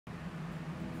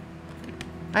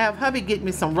I have hubby get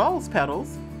me some rose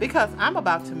petals because I'm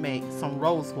about to make some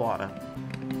rose water.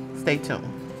 Stay tuned.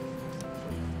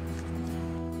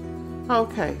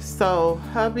 Okay, so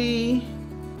hubby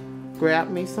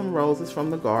grabbed me some roses from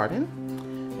the garden,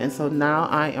 and so now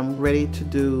I am ready to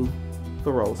do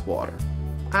the rose water.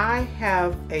 I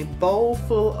have a bowl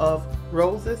full of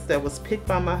roses that was picked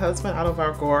by my husband out of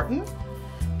our garden,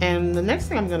 and the next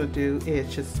thing I'm going to do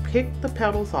is just pick the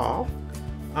petals off.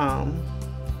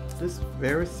 Just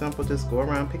very simple, just go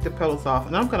around, pick the petals off,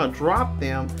 and I'm going to drop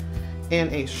them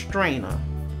in a strainer.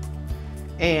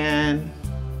 And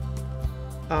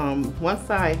once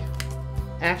I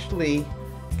actually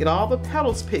get all the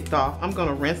petals picked off, I'm going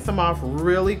to rinse them off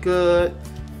really good,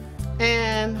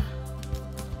 and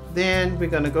then we're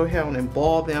going to go ahead and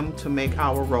boil them to make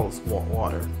our rose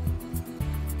water.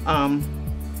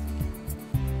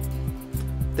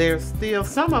 There's still,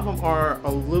 some of them are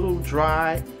a little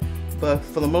dry, but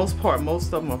for the most part,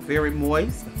 most of them are very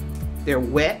moist. They're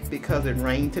wet because it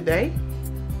rained today,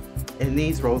 and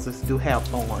these roses do have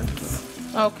thorns.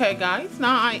 Okay guys,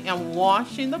 now I am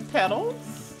washing the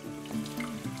petals,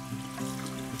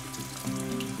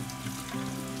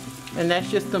 and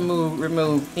that's just to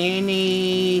remove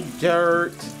any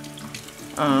dirt.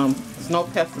 There's no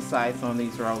pesticides on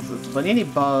these roses, but any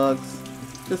bugs,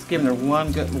 just giving her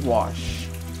one good wash.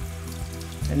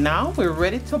 And now we're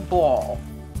ready to boil.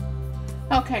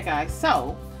 Okay guys,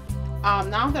 so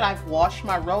now that I've washed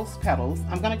my rose petals,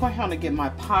 I'm going to go ahead and get my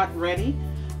pot ready.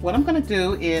 What I'm going to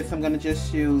do is I'm going to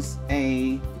just use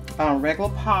a regular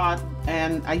pot,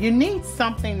 and you need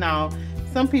something. Now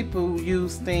some people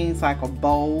use things like a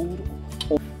bowl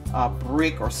or a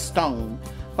brick or stone,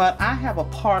 but I have a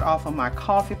part off of my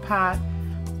coffee pot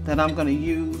that I'm going to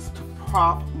use to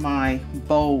prop my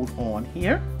bowl on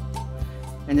here,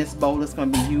 and this bowl is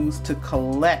going to be used to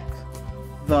collect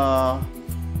the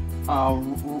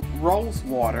rose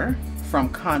water from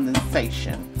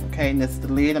condensation. Okay, and this is the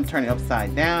lid. I'm turning it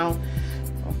upside down.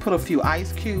 I'll put a few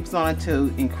ice cubes on it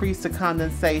to increase the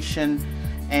condensation,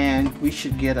 and we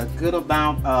should get a good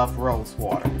amount of rose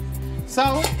water.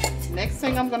 So next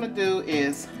thing I'm going to do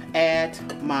is add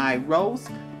my rose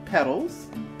petals,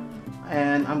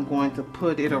 and I'm going to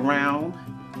put it around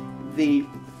the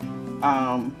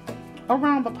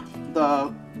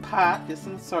pot, just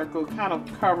in a circle, kind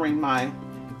of covering my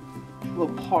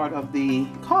little part of the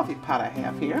coffee pot I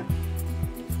have here.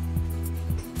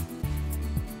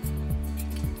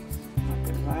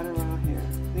 Okay, right around here.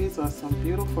 These are some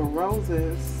beautiful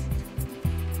roses.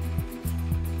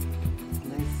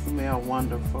 They smell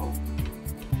wonderful.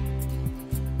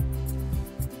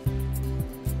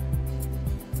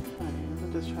 Okay,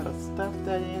 we'll just try to stuff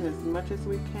that in as much as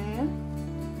we can.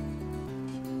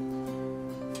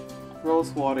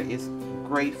 Rose water is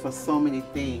great for so many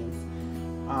things.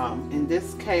 In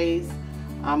this case,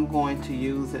 I'm going to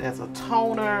use it as a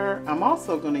toner. I'm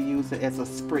also going to use it as a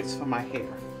spritz for my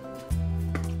hair.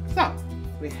 So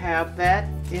we have that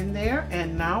in there,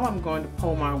 and now I'm going to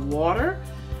pour my water,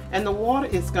 and the water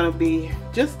is going to be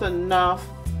just enough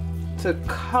to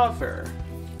cover,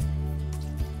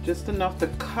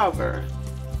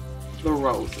 the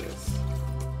roses.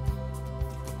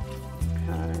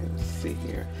 Okay, let's see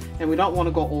here. And we don't want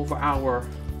to go over our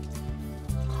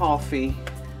coffee,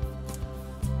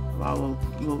 our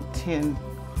little tin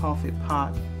coffee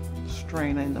pot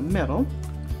strainer in the middle.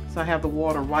 So I have the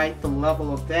water right the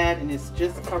level of that, and it's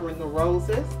just covering the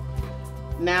roses.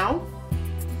 Now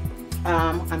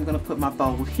I'm going to put my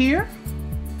bowl here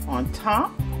on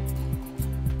top,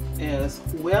 as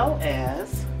well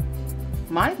as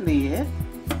my lid.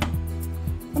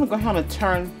 I'm going to go ahead and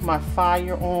turn my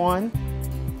fire on.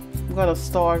 I'm going to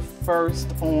start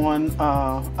first on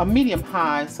a medium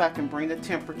high so I can bring the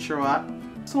temperature up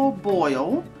to a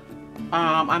boil.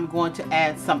 I'm going to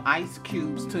add some ice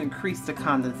cubes to increase the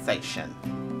condensation.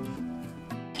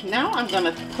 Now I'm going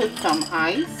to put some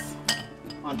ice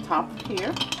on top of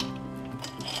here.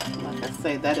 Like I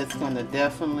say, that is going to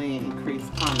definitely increase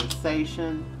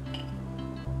condensation,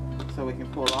 so we can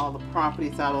pull all the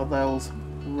properties out of those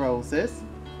roses.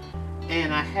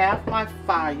 And I have my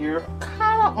fire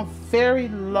kind of very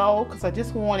low because I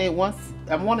just want it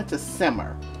I want it to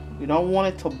simmer. You don't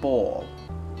want it to boil,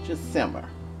 just simmer.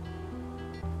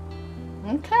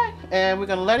 Okay, and we're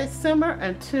gonna let it simmer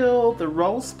until the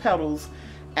rose petals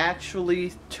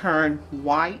actually turn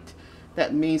white.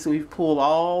 That means we've pulled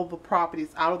all the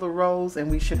properties out of the rose, and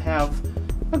we should have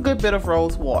a good bit of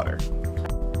rose water.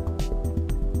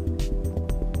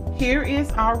 Here is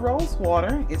our rose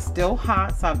water. It's still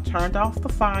hot, so I've turned off the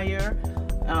fire.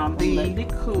 The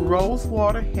rose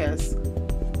water has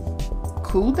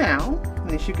cooled down.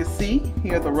 And as you can see,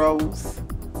 here the rose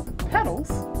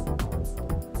petals.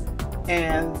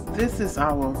 And this is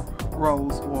our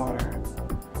rose water.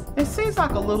 It seems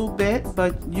like a little bit,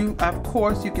 but of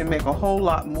course you can make a whole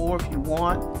lot more if you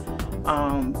want.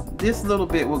 This little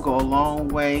bit will go a long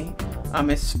way,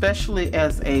 especially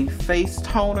as a face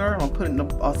toner. I'm putting a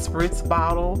spritz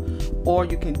bottle, or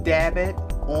you can dab it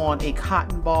on a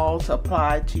cotton ball to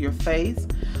apply to your face.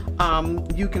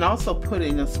 You can also put it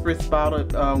in a spritz bottle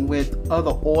with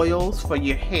other oils for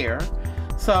your hair.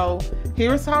 So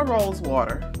here's our rose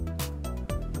water.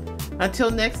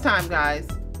 Until next time, guys.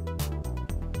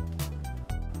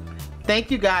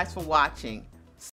 Thank you guys for watching.